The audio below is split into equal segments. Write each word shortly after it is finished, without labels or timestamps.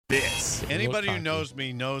Anybody who knows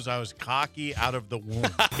me knows I was cocky out of the womb.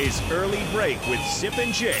 Is Early Break with Zip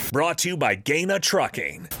and Jake. Brought to you by Gaina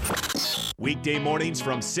Trucking. Weekday mornings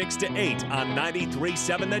from 6 to 8 on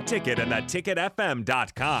 93.7 The Ticket and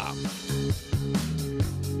theticketfm.com.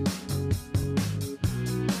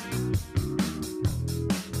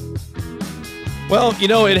 Well, you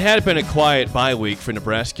know, it had been a quiet bye week for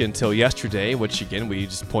Nebraska until yesterday, which, again, we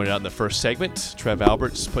just pointed out in the first segment. Trev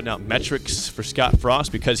Alberts putting out metrics for Scott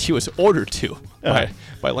Frost because he was ordered to by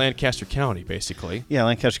Lancaster County, basically. Yeah,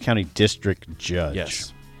 Lancaster County District Judge.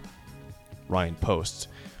 Yes. Ryan Post.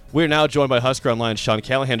 We're now joined by Husker Online, Sean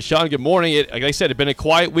Callahan. Sean, good morning. Like I said, it had been a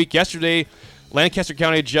quiet week yesterday. Lancaster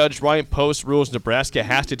County Judge Ryan Post rules Nebraska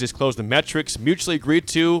has to disclose the metrics mutually agreed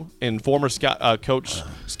to in former coach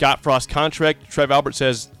Scott Frost's contract. Trev Albert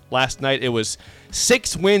says last night it was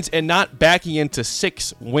 6 wins and not backing into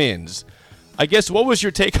 6 wins. I guess, what was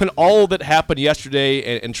your take on all that happened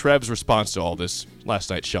yesterday and Trev's response to all this last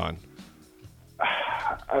night, Sean?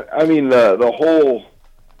 I mean, the whole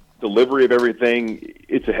delivery of everything,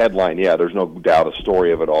 it's a headline. Yeah, there's no doubt a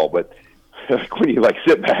story of it all, but when you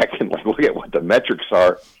sit back and look at what the metrics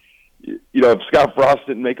are, if Scott Frost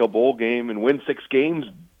didn't make a bowl game and win 6 games,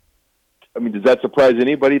 I mean, does that surprise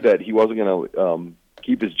anybody that he wasn't going to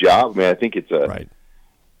keep his job? I mean, I think it's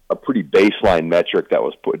a pretty baseline metric that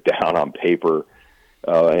was put down on paper,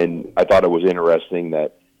 and I thought it was interesting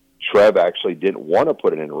that Trev actually didn't want to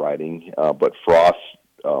put it in writing, but Frost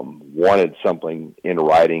wanted something in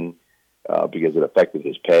writing because it affected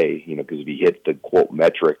his pay. Because if he hit the quote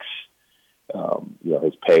metrics,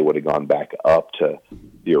 his pay would have gone back up to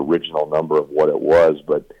the original number of what it was.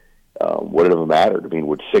 But would it have mattered? I mean,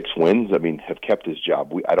 would 6 wins, have kept his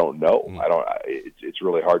job? I don't know. It's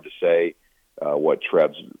really hard to say what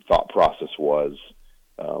Trev's thought process was.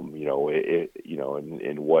 And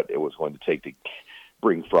what it was going to take to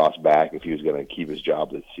bring Frost back if he was going to keep his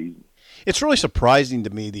job this season. It's really surprising to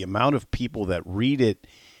me the amount of people that read it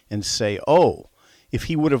and say, "Oh, if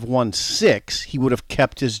he would have won 6, he would have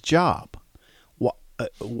kept his job."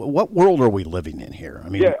 What world are we living in here? I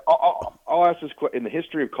mean, yeah, I'll ask this question. In the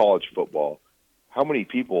history of college football, how many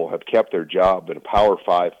people have kept their job in Power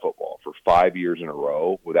 5 football for 5 years in a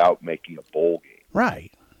row without making a bowl game?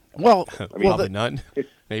 Right. Well, probably none.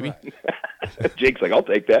 Maybe. Jake's like, I'll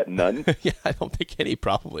take that. None. Yeah, I don't think any,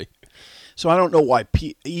 probably. So I don't know why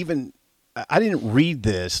I didn't read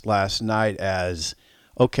this last night as,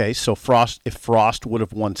 okay, so if Frost would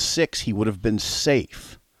have won 6, he would have been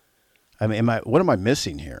safe. I mean, what am I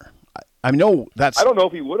missing here? I know that's. I don't know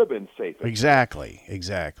if he would have been safe. Exactly.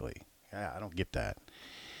 Yeah, I don't get that.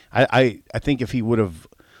 I think if he would have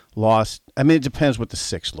lost, I mean, it depends what the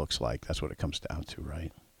 6 looks like. That's what it comes down to,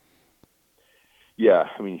 right? Yeah,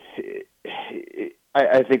 I mean,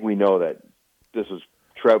 I think we know that this was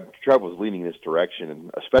Trev was leaning this direction,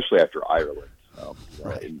 and especially after Ireland.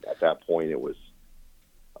 Right. And at that point, it was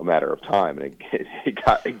a matter of time, and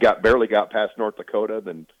it barely got past North Dakota.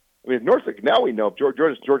 Then, I mean, now we know if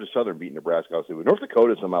Georgia Southern beat Nebraska, obviously, but North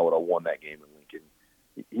Dakota somehow would have won that game in Lincoln.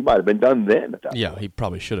 He might have been done then at that point. Yeah, he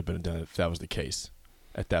probably should have been done if that was the case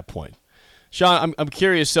at that point. Sean, I'm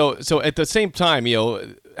curious. So at the same time,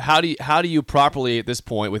 how do you properly at this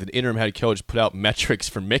point with an interim head coach put out metrics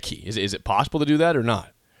for Mickey? Is it possible to do that or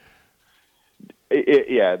not?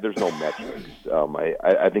 Yeah, there's no metrics.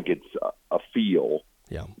 I think it's a feel.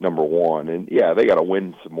 Yeah. Number one, and they got to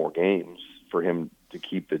win some more games for him to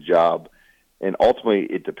keep the job. And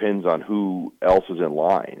ultimately, it depends on who else is in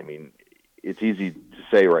line. I mean, it's easy to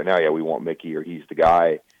say right now, we want Mickey or he's the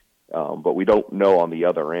guy, but we don't know on the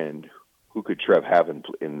other end who could Trev have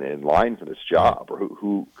in line for this job, or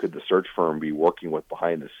who could the search firm be working with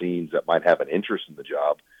behind the scenes that might have an interest in the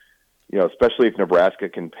job. Especially if Nebraska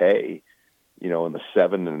can pay, in the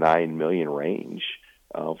 $7 to $9 million range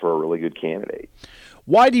for a really good candidate.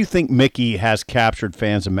 Why do you think Mickey has captured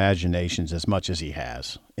fans' imaginations as much as he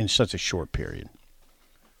has in such a short period?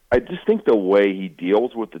 I just think the way he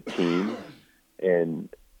deals with the team and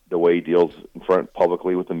the way he deals in front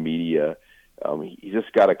publicly with the media, he's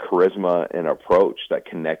just got a charisma and approach that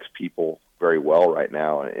connects people very well right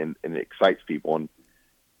now, and it excites people. And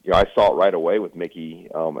I saw it right away with Mickey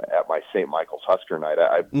at my St. Michael's Husker night.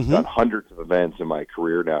 I've done hundreds of events in my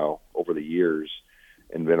career now over the years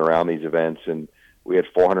and been around these events, and we had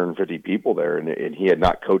 450 people there, and he had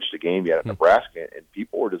not coached a game yet at Nebraska, and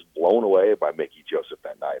people were just blown away by Mickey Joseph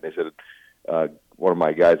that night. And they said, one of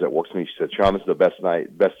my guys that works with me, she said, "Sean, this is the best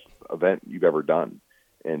event you've ever done."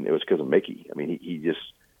 And it was because of Mickey. I mean, he just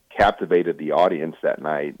captivated the audience that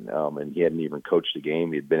night, and he hadn't even coached a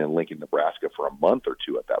game. He had been in Lincoln, Nebraska for a month or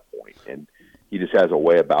two at that point, and he just has a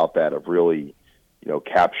way about that of really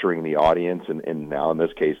capturing the audience and now in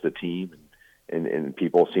this case the team, and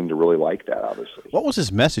people seem to really like that. Obviously, what was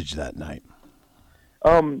his message that night?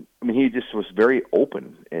 He just was very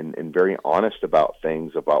open and very honest about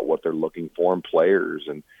things, about what they're looking for in players.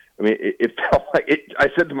 And it felt like it. I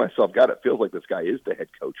said to myself, God, it feels like this guy is the head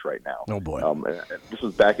coach right now. Oh boy. This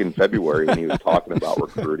was back in February when he was talking about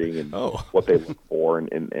recruiting and what they look for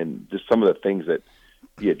and just some of the things that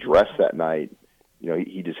he addressed that night.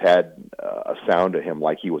 He just had a sound to him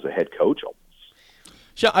like he was a head coach almost.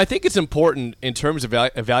 Sean, I think it's important in terms of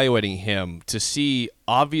evaluating him to see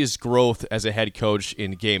obvious growth as a head coach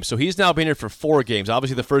in games. So he's now been here for 4 games.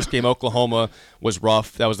 Obviously, the first game, Oklahoma, was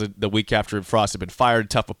rough. That was the week after Frost had been fired,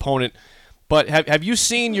 tough opponent. But have you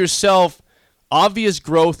seen yourself obvious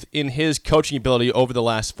growth in his coaching ability over the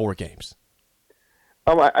last 4 games?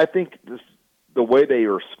 I think the way they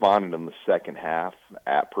responded in the second half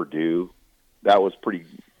at Purdue, that was pretty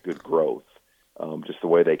good growth. Just the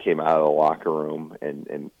way they came out of the locker room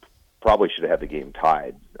and probably should have had the game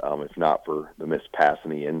tied, if not for the missed pass in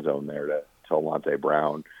the end zone there to Alante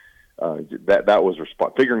Brown. That was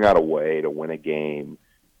figuring out a way to win a game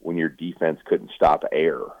when your defense couldn't stop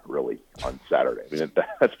air, really, on Saturday.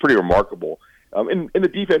 That's pretty remarkable. And the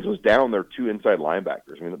defense was down their 2 inside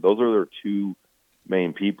linebackers. Those are their 2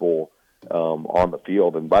 main people on the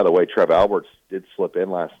field. And by the way, Trev Alberts did slip in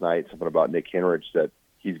last night, something about Nick Henrich that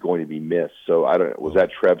he's going to be missed. So was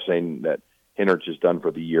that Trev saying that Henrich is done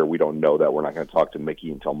for the year? We don't know that. We're not going to talk to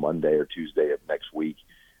Mickey until Monday or Tuesday of next week.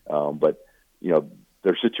 But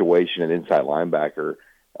their situation at inside linebacker,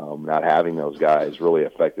 not having those guys really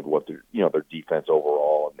affected what their defense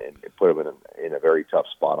overall and put them in a very tough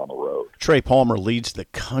spot on the road. Trey Palmer leads the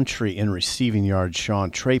country in receiving yards,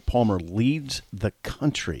 Sean. Trey Palmer leads the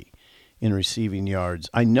country in receiving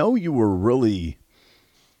yards. I know you were really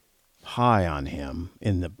high on him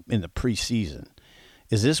in the preseason.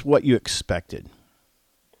 Is this what you expected?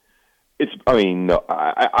 No.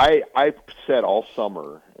 I said all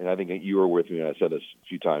summer, and I think you were with me, and I said this a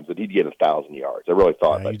few times, that he'd get 1,000 yards. I really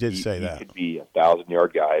thought you did say that he could be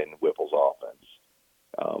 1,000-yard guy in Whipple's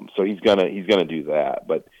offense. So he's gonna do that.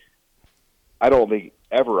 But I don't think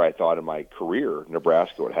ever I thought in my career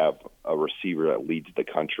Nebraska would have a receiver that leads the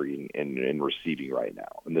country in receiving right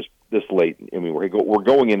now. And this late, we're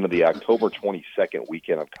going into the October 22nd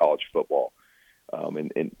weekend of college football,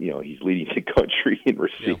 and he's leading the country in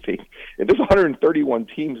receiving. Yeah. And there's 131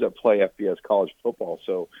 teams that play FBS college football,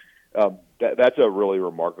 so that's a really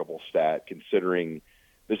remarkable stat considering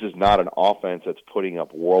this is not an offense that's putting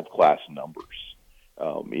up world-class numbers.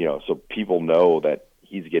 So people know that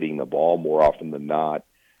he's getting the ball more often than not.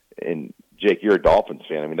 And Jake, you're a Dolphins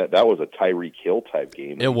fan. That was a Tyreek Hill type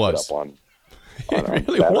game. It was. It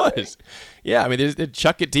really was. Yeah, they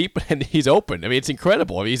chuck it deep and he's open. It's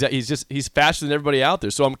incredible. He's faster than everybody out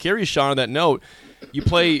there. So I'm curious, Sean, on that note, you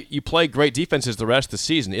play great defenses the rest of the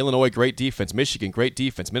season. Illinois, great defense. Michigan, great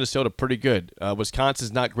defense. Minnesota, pretty good.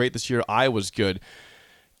 Wisconsin's not great this year. Iowa's good.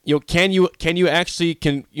 Can you actually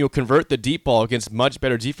convert the deep ball against much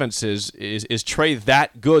better defenses? Is Trey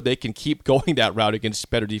that good they can keep going that route against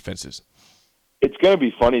better defenses? It's going to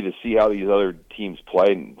be funny to see how these other teams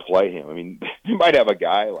play him. You might have a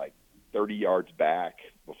guy like 30 yards back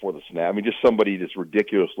before the snap. Just somebody that's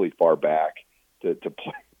ridiculously far back to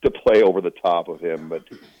play over the top of him. But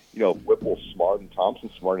Whipple's smart and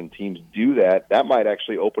Thompson's smart, and teams do that. That might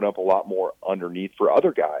actually open up a lot more underneath for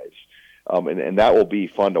other guys. And that will be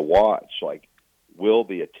fun to watch. Like, will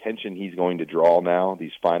the attention he's going to draw now,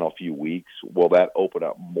 these final few weeks, will that open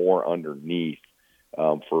up more underneath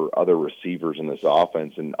for other receivers in this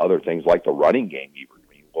offense and other things like the running game even?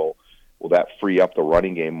 Will that free up the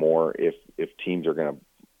running game more if teams are going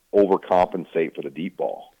to overcompensate for the deep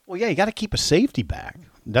ball? Well, yeah, you got to keep a safety back.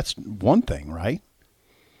 That's one thing, right?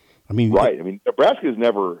 Right. Nebraska's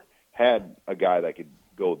never had a guy that could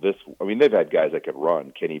go this. They've had guys that could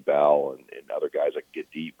run, Kenny Bell and other guys that could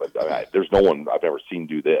get deep, but there's no one I've ever seen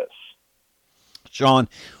do this. Sean,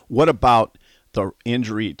 what about the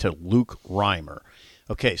injury to Luke Reimer?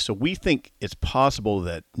 Okay, so we think it's possible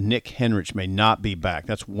that Nick Henrich may not be back.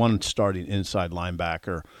 That's one starting inside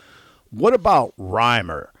linebacker. What about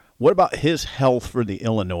Reimer? What about his health for the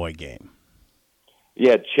Illinois game?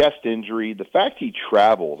 Yeah, chest injury. The fact he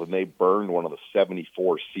traveled and they burned one of the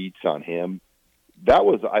 74 seats on him, that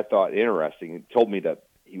was, I thought, interesting. It told me that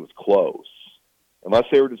he was close, unless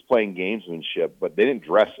they were just playing gamesmanship, but they didn't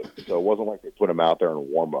dress him. So it wasn't like they put him out there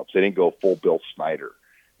in warm-ups. They didn't go full Bill Snyder,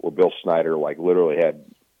 where Bill Snyder literally had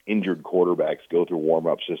injured quarterbacks go through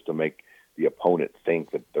warm-ups just to make the opponent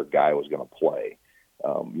think that their guy was going to play.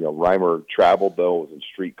 Reimer traveled, though, was in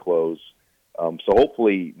street clothes. So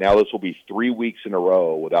hopefully now this will be 3 weeks in a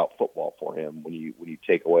row without football for him when you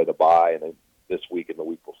take away the bye and then this week and the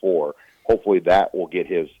week before. Hopefully that will get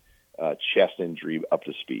his chest injury up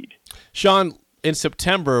to speed. Sean, in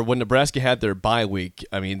September, when Nebraska had their bye week,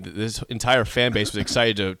 I mean, this entire fan base was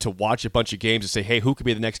excited to watch a bunch of games and say, hey, who could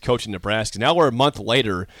be the next coach in Nebraska? Now we're a month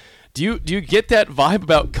later. Do you get that vibe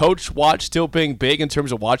about Coach Watch still being big in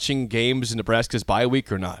terms of watching games in Nebraska's bye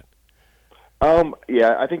week or not?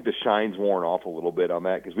 Yeah, I think the shine's worn off a little bit on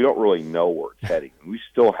that because we don't really know where it's heading. We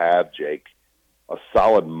still have, Jake, a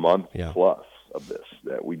solid month plus of this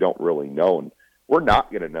that we don't really know. And we're not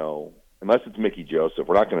going to know, unless it's Mickey Joseph,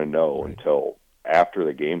 we're not going to know until after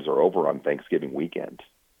the games are over on Thanksgiving weekend.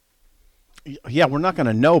 Yeah, we're not going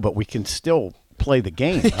to know, but we can still play the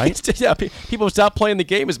game, right? Yeah, people stop playing the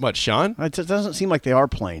game as much, Sean. It doesn't seem like they are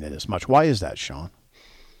playing it as much. Why is that, Sean?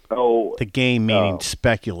 Oh, the game meaning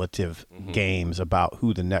speculative games about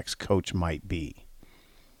who the next coach might be.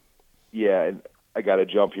 Yeah, and I got to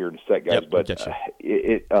jump here in a sec, guys, but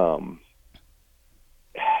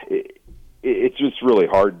it's just really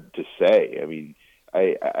hard to say. I mean,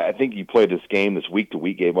 I think you play this game, this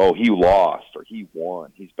week-to-week game, oh, he lost or he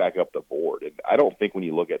won. He's back up the board. And I don't think when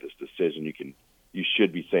you look at this decision, you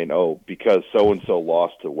should be saying, oh, because so-and-so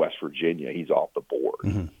lost to West Virginia, he's off the board.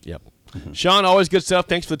 Mm-hmm. Yep. Mm-hmm. Sean, always good stuff.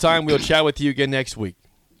 Thanks for the time. We'll chat with you again next week.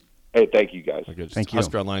 Hey, thank you, guys. Thank you.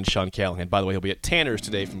 Husker Online, Sean Callahan. By the way, he'll be at Tanner's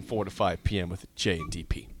today from 4 to 5 p.m. with J and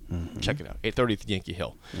DP. Mm-hmm. Check it out. 8:30 at Yankee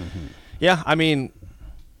Hill. Mm-hmm. Yeah, I mean,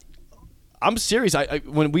 I'm serious.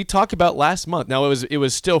 When we talked about last month, now it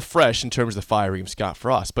was still fresh in terms of the firing of Scott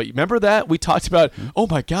Frost. But remember that? We talked about, oh,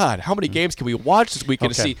 my God, how many games can we watch this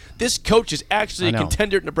weekend to see this coach is actually a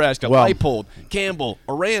contender at Nebraska? Leipold, Campbell,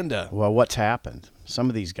 Aranda. Well, what's happened? Some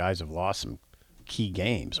of these guys have lost some key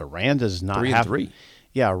games. Aranda's not 3-3.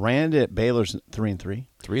 Yeah, Aranda at Baylor's 3-3.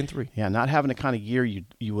 3-3. Yeah, not having the kind of year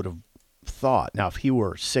you would have thought. Now, if he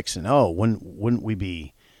were 6-0, wouldn't we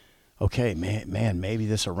be okay? Man, maybe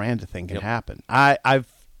this Aranda thing can happen. I've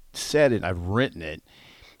said it. I've written it.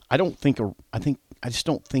 I just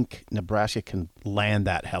don't think Nebraska can land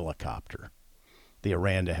that helicopter, the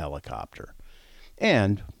Aranda helicopter.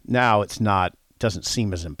 And now doesn't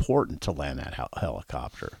seem as important to land that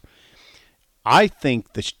helicopter. I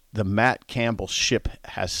think the Matt Campbell ship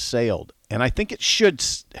has sailed, and I think it should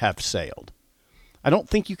have sailed. I don't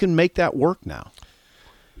think you can make that work now.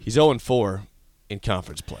 He's 0-4 in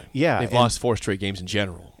conference play. Yeah. They've lost 4 straight games in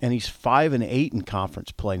general. And he's 5-8 in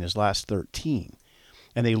conference play in his last 13.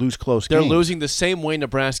 And they lose close games. They're losing the same way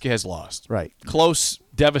Nebraska has lost. Right. Close,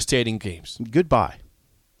 devastating games. Goodbye.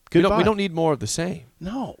 We don't need more of the same.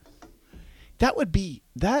 No.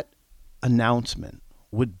 That announcement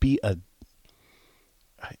would be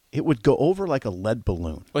it would go over like a lead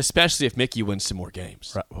balloon. Well, especially if Mickey wins some more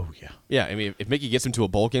games. Right. Oh, yeah. Yeah, I mean, if Mickey gets him to a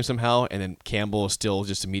bowl game somehow and then Campbell is still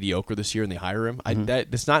just a mediocre this year and they hire him,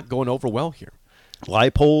 that's not going over well here.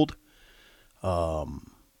 Leipold,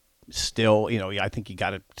 still, I think you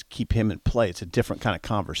got to keep him in play. It's a different kind of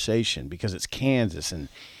conversation because it's Kansas, and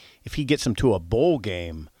if he gets them to a bowl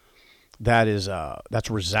game, that's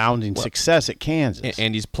resounding success at Kansas.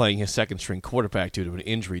 And he's playing his second-string quarterback due to an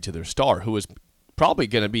injury to their star, who is probably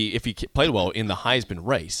going to be, if he played well, in the Heisman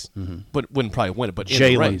race, but wouldn't probably win it. But in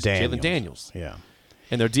the race, Jalen Daniels. Yeah.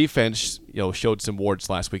 And their defense, showed some warts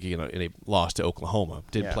last week in a loss to Oklahoma.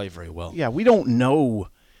 Didn't play very well. Yeah, we don't know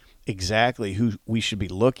exactly who we should be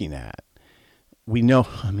looking at. We know,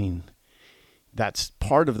 that's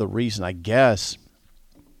part of the reason, I guess,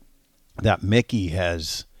 that Mickey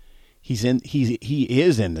he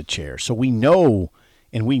is in the chair. So we know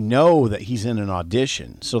that he's in an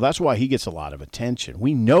audition. So that's why he gets a lot of attention.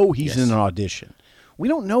 We know he's in an audition. We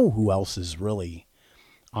don't know who else is really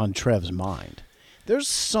on Trev's mind. There's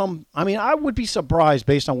some, I would be surprised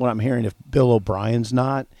based on what I'm hearing if Bill O'Brien's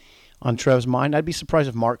not on Trev's mind. I'd be surprised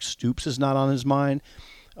if Mark Stoops is not on his mind.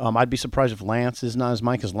 I'd be surprised if Lance is not on his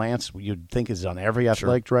mind because Lance, you'd think, is on every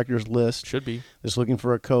athletic director's list. Should be. That's looking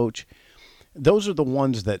for a coach. Those are the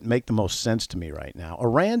ones that make the most sense to me right now.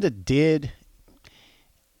 Aranda did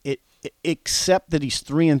it, except that he's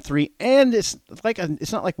 3-3, and it's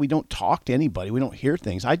not like we don't talk to anybody. We don't hear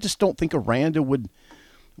things. I just don't think Aranda would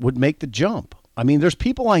make the jump. There's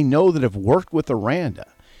people I know that have worked with Aranda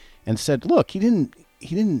and said, look, he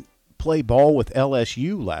didn't play ball with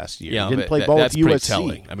LSU last year. Yeah, he didn't play ball with USC. That's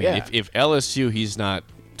pretty telling. If LSU he's not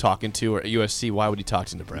talking to, or USC, why would he talk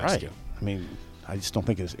to Nebraska? Right. I just don't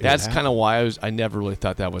think that's kind of why I never really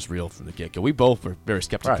thought that was real from the get-go. We both were very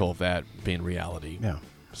skeptical of that being reality. Yeah.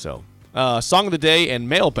 So, Song of the Day and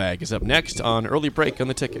Mailbag is up next on Early Break on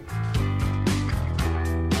the Ticket.